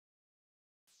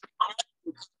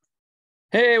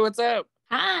Hey, what's up?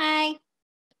 Hi.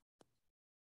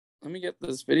 Let me get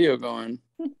this video going.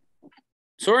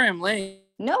 Sorry, I'm late.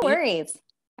 No worries.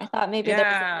 I thought maybe there was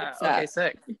a Yeah. mix-up. Okay,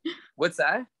 sick. What's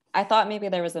that? I thought maybe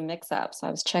there was a mix-up, so I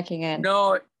was checking in.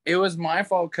 No, it was my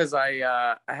fault because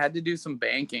I had to do some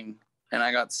banking and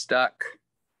I got stuck.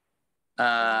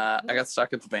 I got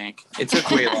stuck at the bank. It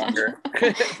took way longer.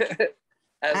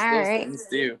 As All those right. things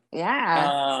do.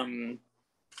 Yeah.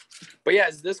 But yeah,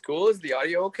 is this cool? Is the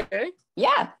audio okay?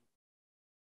 Yeah.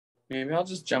 Maybe I'll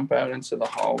just jump out into the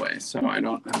hallway so I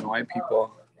don't annoy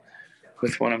people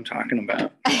with what I'm talking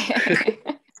about. Let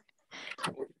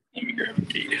me grab a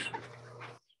key.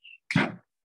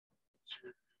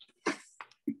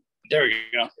 There we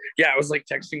go. Yeah, I was like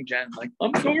texting Jen, like,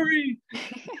 I'm sorry.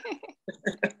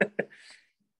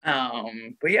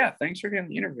 But yeah, thanks for getting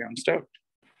the interview. I'm stoked.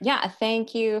 Yeah.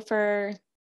 Thank you for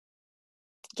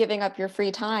giving up your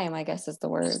free time, I guess is the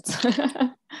words.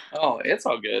 Oh, it's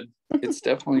all good. It's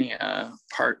definitely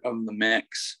part of the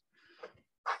mix.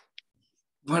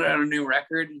 Put out a new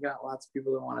record. You got lots of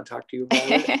people that want to talk to you about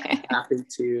it. Happy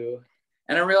to.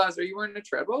 And I realized, are you wearing a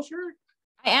Treadwell shirt?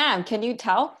 I am. Can you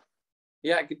tell?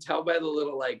 Yeah, I could tell by the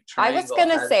little like I triangle. was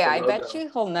gonna say, I bet you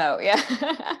he'll know. Yeah.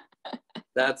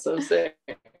 That's so sick.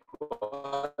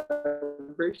 Well, I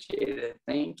appreciate it.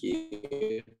 Thank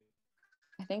you.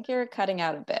 I think you're cutting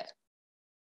out a bit.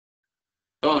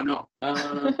 Oh no.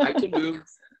 I can move.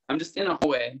 I'm just in a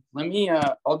hallway. Let me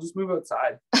I'll just move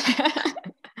outside.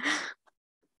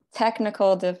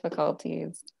 Technical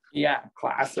difficulties. Yeah,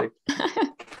 classic.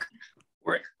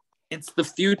 It's the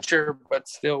future, but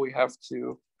still we have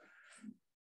to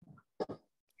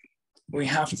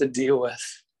deal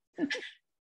with.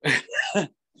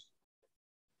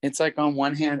 It's like on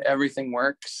one hand everything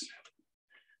works,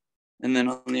 and then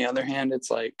on the other hand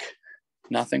it's like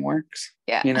nothing works.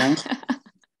 Yeah. You know?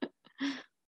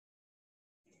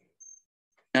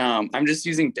 I'm just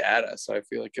using data, so I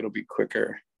feel like it'll be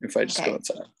quicker if I just go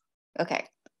outside. Okay.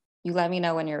 You let me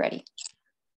know when you're ready.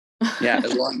 Yeah,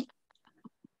 as long.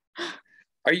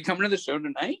 Are you coming to the show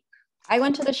tonight? I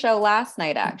went to the show last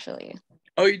night, actually.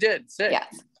 Oh, you did? Sick.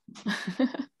 Yes.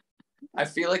 I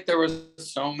feel like there was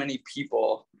so many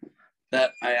people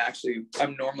that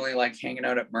I'm normally like hanging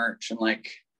out at merch and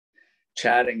like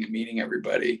chatting and meeting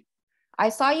everybody. I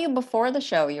saw you before the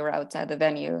show. You were outside the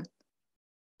venue.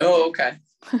 Oh, okay.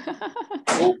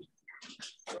 Oh,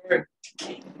 sorry.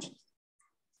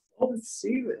 Oh, let's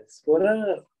see this. What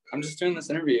up? I'm just doing this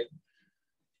interview.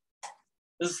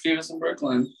 This is Steven in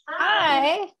Brooklyn.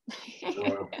 Hi.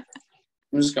 I'm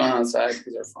just going outside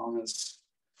because our phone is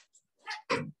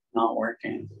not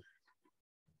working.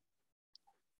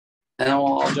 And then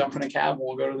we'll all jump in a cab and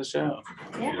we'll go to the show.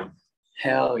 Yeah.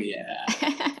 Hell yeah.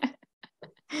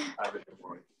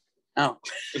 Oh.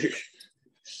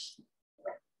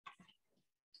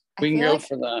 We can go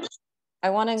for the.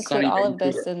 I want to include all of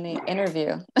this in the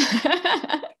interview.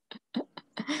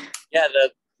 Yeah,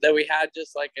 that we had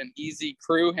just like an easy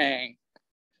crew hang.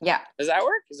 Yeah. Does that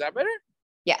work? Is that better?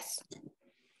 Yes.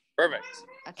 Perfect.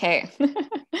 Okay.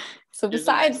 So Here's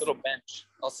besides a nice little bench,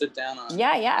 I'll sit down on.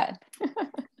 Yeah.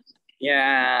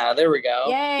 Yeah, there we go.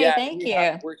 Yay, yeah, thank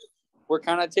you. We're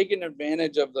kind of taking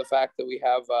advantage of the fact that we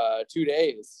have 2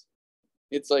 days.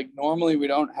 It's like normally we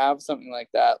don't have something like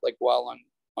that like while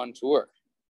on tour.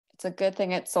 It's a good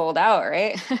thing it's sold out,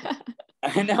 right?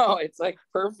 I know, it's like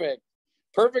perfect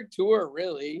tour,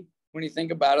 really, when you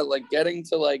think about it. Like getting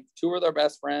to like tour with our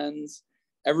best friends,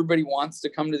 everybody wants to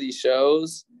come to these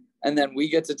shows, and then we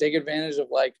get to take advantage of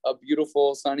like a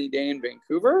beautiful sunny day in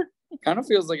Vancouver. Kind of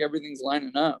feels like everything's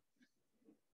lining up.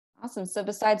 Awesome. So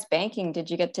besides banking, did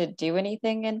you get to do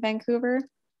anything in Vancouver?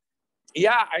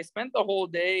 Yeah, I spent the whole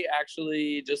day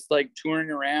actually just like touring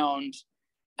around.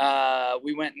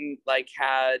 We went and like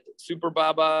had Super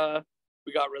Baba.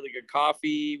 We got really good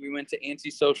coffee. We went to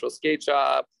Antisocial Skate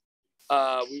Shop.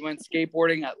 We went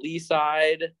skateboarding at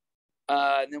Leaside,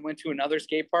 and then went to another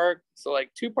skate park. So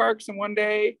like 2 parks in one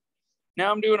day.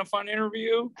 Now I'm doing a fun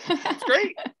interview. It's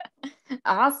great.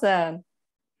 Awesome.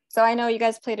 So I know you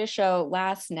guys played a show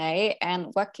last night, and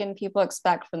what can people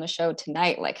expect from the show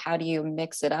tonight? Like, how do you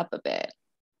mix it up a bit?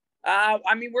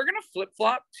 I mean, we're going to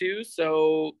flip-flop too.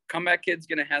 So Comeback Kid's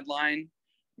going to headline.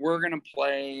 We're going to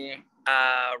play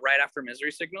right after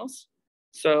Misery Signals.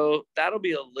 So that'll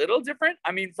be a little different.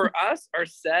 I mean, for us, our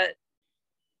set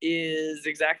is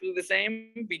exactly the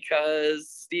same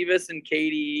because Stevis and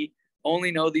Katie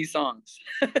only know these songs.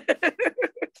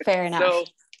 Fair enough. So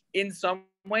in some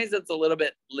ways it's a little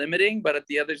bit limiting, but at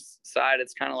the other side,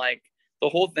 it's kind of like the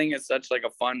whole thing is such like a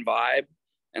fun vibe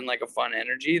and like a fun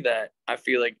energy that I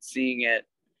feel like seeing it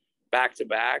back to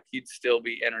back, you'd still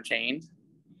be entertained.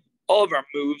 All of our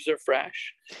moves are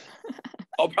fresh.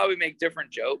 I'll probably make different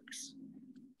jokes.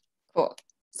 Cool.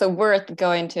 So worth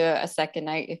going to a second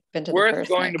night. You've been to Worth the first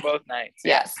going night. to both nights.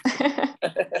 Yes.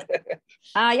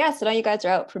 Yeah, so now you guys are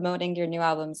out promoting your new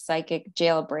album, Psychic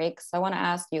Jailbreak. So I want to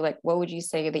ask you, like, what would you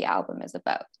say the album is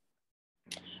about?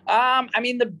 I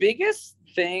mean, the biggest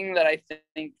thing that I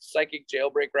think Psychic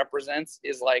Jailbreak represents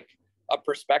is like a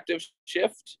perspective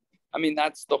shift. I mean,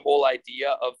 that's the whole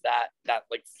idea of that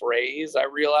like phrase, I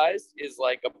realized, is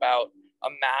like about a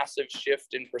massive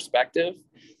shift in perspective.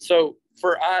 So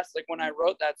for us, like when I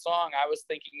wrote that song, I was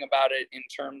thinking about it in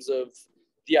terms of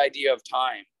the idea of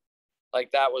time.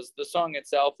 Like that was the song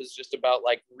itself is just about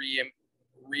like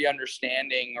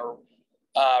re-understanding or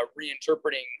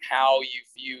reinterpreting how you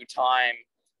view time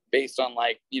based on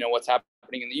like, you know, what's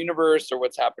happening in the universe or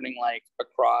what's happening like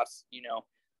across, you know,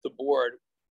 the board.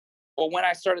 But when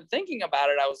I started thinking about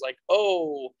it, I was like,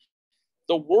 oh,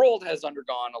 the world has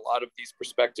undergone a lot of these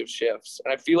perspective shifts.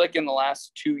 And I feel like in the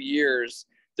last 2 years,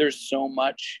 there's so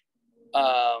much,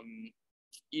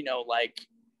 you know, like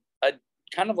a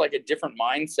kind of like a different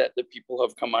mindset that people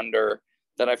have come under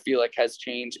that I feel like has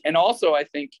changed. And also, I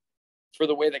think for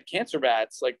the way that Cancer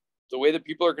Bats, like the way that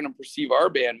people are going to perceive our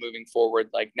band moving forward,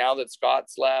 like now that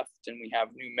Scott's left and we have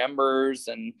new members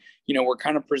and, you know, we're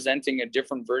kind of presenting a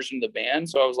different version of the band.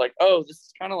 So I was like, oh, this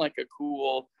is kind of like a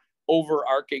cool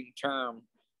overarching term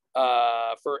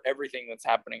for everything that's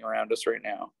happening around us right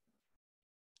now.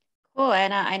 Cool.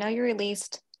 And I know you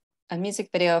released a music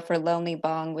video for Lonely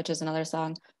Bong, which is another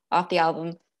song off the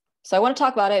album. So I want to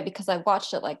talk about it because I've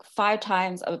watched it like 5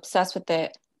 times. I'm obsessed with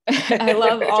it. I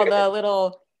love all the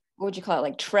little, what would you call it,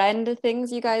 like trend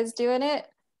things you guys do in it.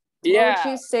 Yeah. What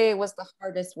would you say was the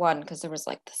hardest one? Because there was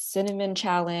like the cinnamon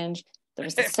challenge, there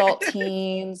was the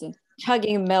saltines and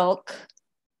chugging milk.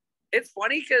 It's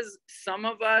funny because some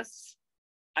of us,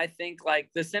 I think like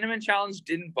the cinnamon challenge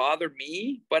didn't bother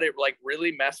me, but it like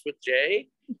really messed with Jay.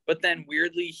 But then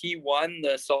weirdly, he won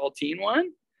the saltine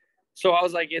one. So I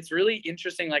was like, it's really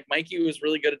interesting. Like Mikey was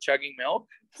really good at chugging milk.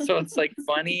 So it's like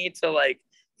funny to like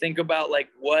think about like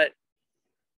what,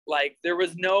 like there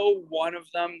was no one of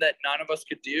them that none of us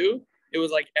could do. It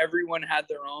was like everyone had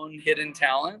their own hidden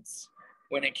talents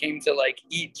when it came to like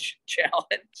each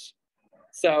challenge.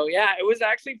 So yeah, it was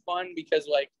actually fun because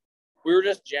like we were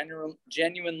just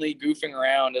genuinely goofing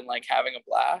around and like having a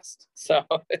blast. So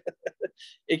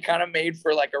it kind of made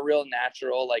for like a real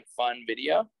natural, like fun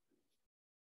video.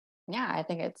 Yeah, I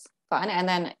think it's fun. And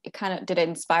then it kind of, did it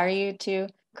inspire you to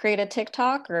create a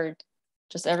TikTok or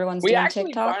just everyone's doing TikTok?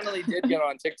 We actually finally did get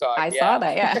on TikTok. I saw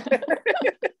that, yeah.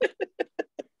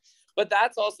 But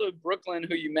that's also Brooklyn,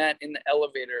 who you met in the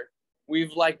elevator.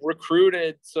 We've like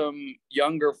recruited some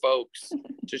younger folks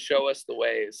to show us the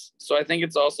ways. So I think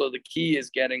it's also the key is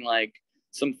getting like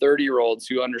some 30-year-olds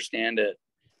who understand it,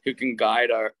 who can guide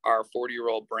our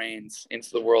 40-year-old brains into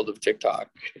the world of TikTok.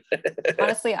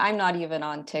 Honestly, I'm not even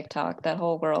on TikTok. That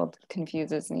whole world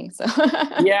confuses me. So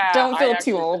yeah, don't feel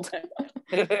too old.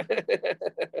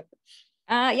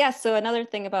 Yeah, so another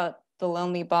thing about the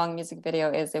Lonely Bong music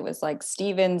video is it was like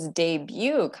Steven's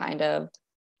debut kind of.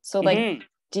 So like,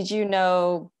 did you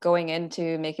know going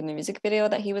into making the music video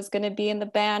that he was going to be in the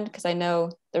band? Because I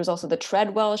know there's also the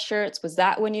Treadwell shirts. Was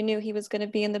that when you knew he was going to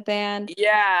be in the band?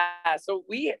 Yeah. So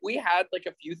we had like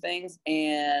a few things,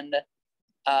 and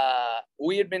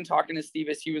we had been talking to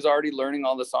Stevis. He was already learning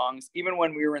all the songs. Even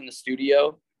when we were in the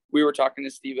studio, we were talking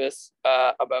to Stevis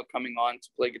about coming on to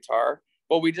play guitar.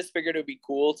 But we just figured it would be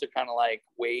cool to kind of like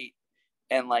wait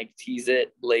and like tease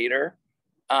it later.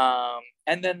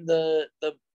 And then the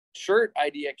shirt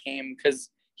idea came because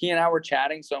he and I were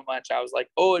chatting so much. I was like,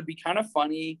 oh, it'd be kind of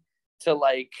funny to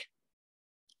like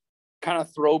kind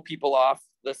of throw people off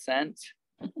the scent,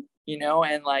 you know,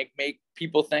 and like make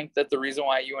people think that the reason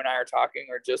why you and I are talking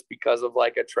are just because of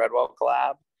like a Treadwell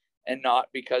collab and not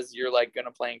because you're like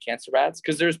gonna play in Cancer Bats.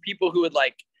 Because there's people who would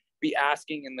like be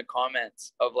asking in the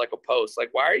comments of like a post, like,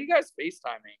 why are you guys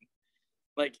FaceTiming?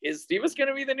 Like, is Stevis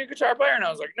gonna be the new guitar player? And I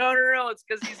was like, no, it's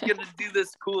because he's gonna do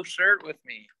this cool shirt with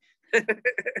me.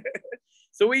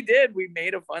 So we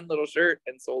made a fun little shirt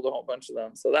and sold a whole bunch of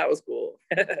them. So that was cool.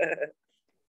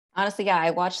 Honestly, yeah,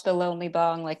 I watched the Lonely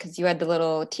Bong, like, because you had the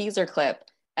little teaser clip,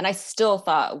 and I still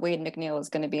thought Wade McNeil was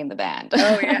going to be in the band.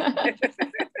 Oh, yeah.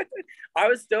 I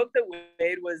was stoked that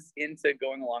Wade was into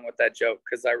going along with that joke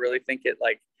because I really think it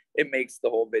makes the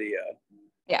whole video.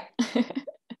 Yeah.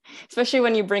 Especially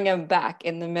when you bring him back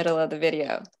in the middle of the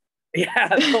video. Yeah,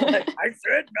 like, I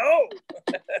said no.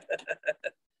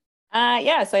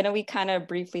 Yeah, so I know we kind of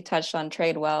briefly touched on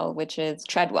Treadwell, which is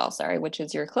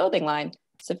your clothing line.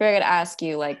 So if I could ask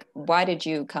you, like, why did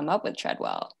you come up with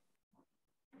Treadwell?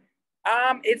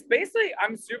 It's basically,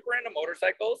 I'm super into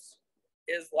motorcycles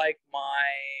is like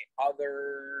my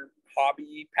other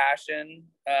hobby passion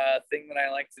thing that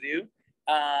I like to do.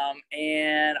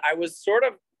 And I was sort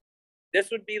of, this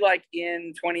would be like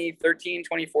in 2013,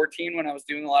 2014, when I was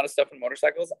doing a lot of stuff in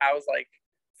motorcycles. I was like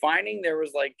finding there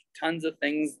was like tons of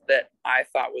things that I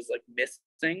thought was like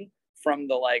missing from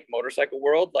the like motorcycle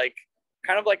world, like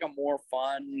kind of like a more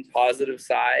fun, positive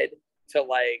side to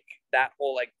like that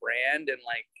whole like brand. And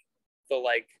like the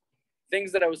like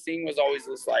things that I was seeing was always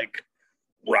this like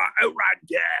outright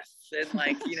death and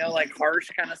like, you know, like harsh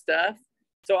kind of stuff.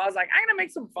 So I was like, I'm gonna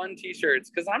make some fun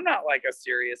t-shirts because I'm not like a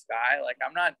serious guy. Like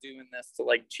I'm not doing this to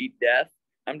like cheat death.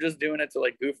 I'm just doing it to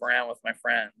like goof around with my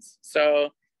friends. So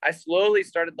I slowly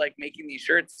started like making these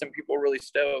shirts and people were really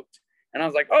stoked. And I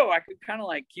was like, oh, I could kind of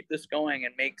like keep this going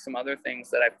and make some other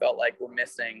things that I felt like were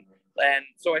missing. And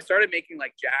so I started making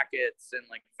like jackets and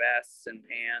like vests and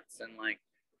pants and like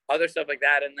other stuff like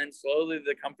that. And then slowly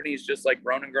the company's just like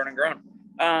grown and grown and grown.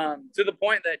 To the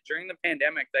point that during the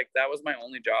pandemic, like that was my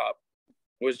only job,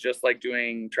 was just like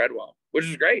doing Treadwell, which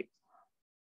is great.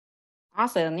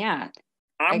 Awesome. Yeah.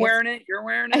 I'm wearing it. You're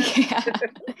wearing it. Yeah.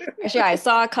 Actually, I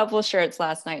saw a couple of shirts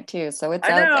last night too. So it's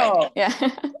I know. out there. Yeah.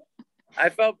 I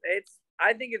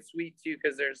think it's sweet too,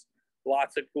 because there's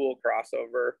lots of cool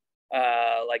crossover,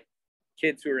 like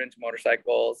kids who are into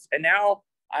motorcycles. And now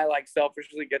I like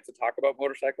selfishly get to talk about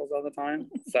motorcycles all the time.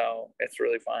 So it's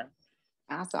really fun.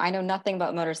 Awesome. I know nothing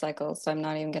about motorcycles, so I'm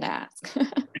not even going to ask.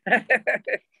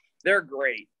 They're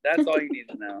great. That's all you need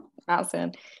to know.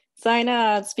 Awesome. So I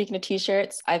know, speaking of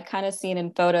t-shirts, I've kind of seen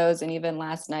in photos and even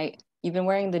last night, you've been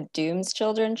wearing the Dooms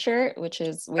Children shirt, which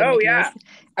is yeah.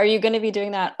 Are you going to be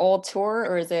doing that all tour,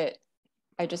 or is it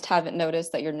I just haven't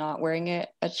noticed that you're not wearing it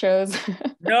at shows?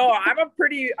 No, I'm a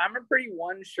pretty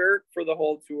one shirt for the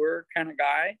whole tour kind of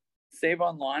guy. Save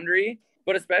on laundry,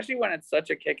 but especially when it's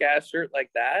such a kick-ass shirt like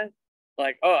that,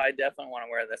 like, oh, I definitely want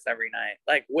to wear this every night.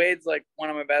 Like Wade's like one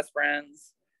of my best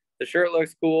friends. The shirt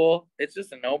looks cool. It's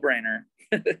just a no-brainer.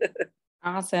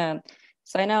 Awesome.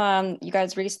 So I know you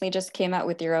guys recently just came out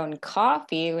with your own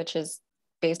coffee, which is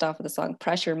based off of the song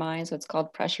Pressure Mind. So it's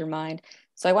called Pressure Mind.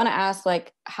 So I want to ask,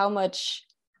 like, how much,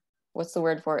 what's the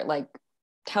word for it? Like,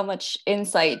 how much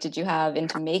insight did you have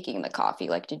into making the coffee?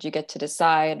 Like, did you get to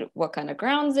decide what kind of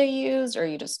grounds they used, or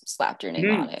you just slapped your name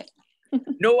on it?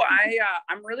 No,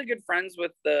 I'm really good friends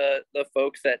with the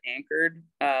folks at Anchored.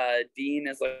 Dean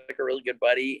is like a really good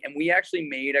buddy, and we actually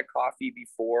made a coffee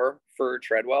before for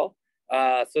Treadwell.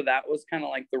 So that was kind of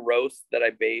like the roast that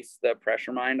I based the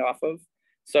Pressure Mind off of.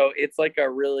 So it's like a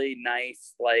really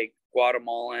nice like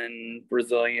Guatemalan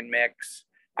Brazilian mix.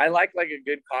 I like a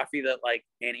good coffee that like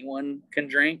anyone can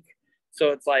drink. So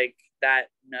it's like that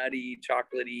nutty,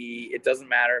 chocolatey. It doesn't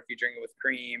matter if you drink it with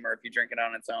cream or if you drink it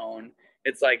on its own.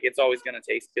 It's like it's always gonna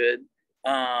taste good.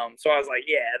 So I was like,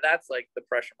 yeah, that's like the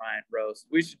Pressure Mind roast.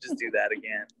 We should just do that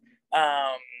again.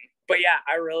 But yeah,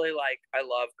 I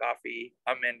love coffee.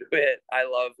 I'm into it. I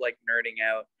love like nerding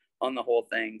out on the whole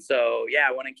thing. So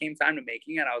yeah, when it came time to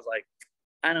making it, I was like,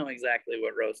 I know exactly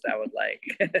what roast I would like.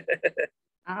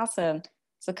 Awesome.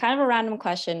 So kind of a random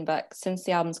question, but since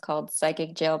the album's called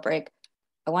Psychic Jailbreak,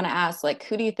 I want to ask, like,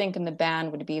 who do you think in the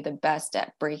band would be the best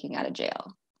at breaking out of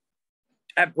jail?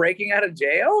 At breaking out of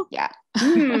jail? Yeah.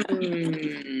 I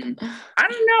don't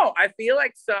know. I feel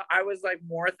like, so I was like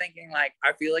more thinking like,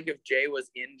 I feel like if Jay was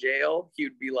in jail, he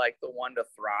would be like the one to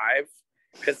thrive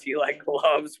because he like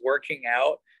loves working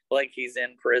out like he's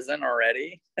in prison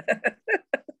already.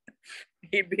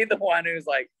 He'd be the one who's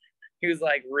like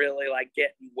really like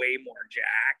getting way more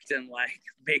jacked and like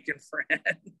making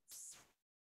friends.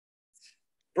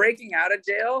 Breaking out of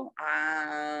jail,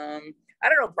 I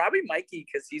don't know, probably Mikey,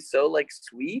 because he's so like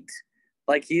sweet.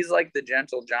 Like he's like the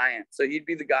gentle giant. So he'd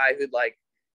be the guy who'd like,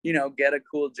 you know, get a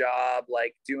cool job,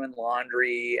 like doing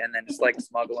laundry and then just like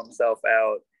smuggle himself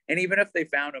out. And even if they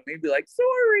found him, he'd be like,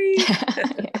 sorry.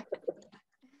 Yeah.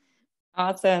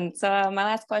 Awesome. So my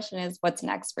last question is, what's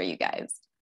next for you guys?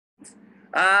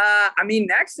 I mean,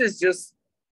 next is just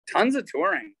tons of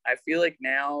touring. I feel like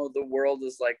now the world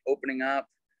is like opening up,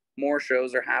 more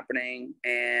shows are happening,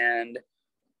 and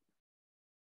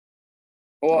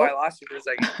I lost you for a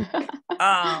second.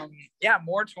 Yeah,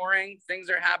 more touring, things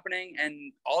are happening,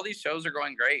 and all these shows are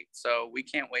going great. So we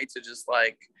can't wait to just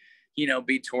like, you know,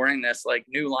 be touring this like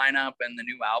new lineup and the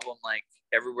new album like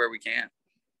everywhere we can.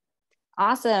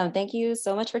 Awesome. Thank you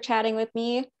so much for chatting with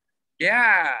me.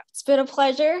 Yeah. It's been a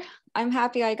pleasure. I'm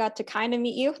happy I got to kind of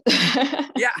meet you.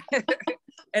 Yeah.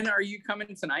 And are you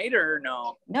coming tonight or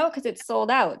no? No, because it's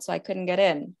sold out, so I couldn't get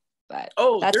in. but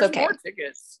Oh, that's there's okay. more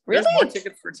tickets. Really? There's more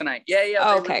tickets for tonight. Yeah,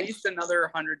 Oh, they okay. released another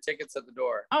 100 tickets at the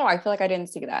door. Oh, I feel like I didn't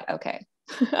see that. Okay.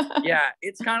 Yeah,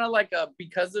 it's kind of like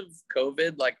because of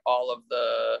COVID, like all of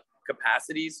the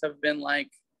capacities have been like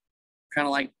kind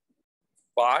of like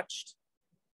botched.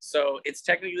 So it's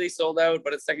technically sold out,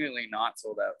 but it's technically not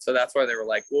sold out. So that's why they were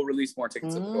like, we'll release more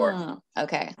tickets at the door.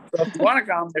 Okay. So if you want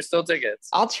to come, there's still tickets.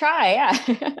 I'll try.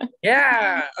 Yeah.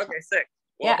 Yeah. Okay, sick.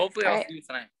 Well, Yeah, hopefully I'll right. see you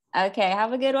tonight. Okay.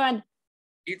 Have a good one.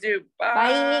 You too.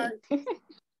 Bye. Bye.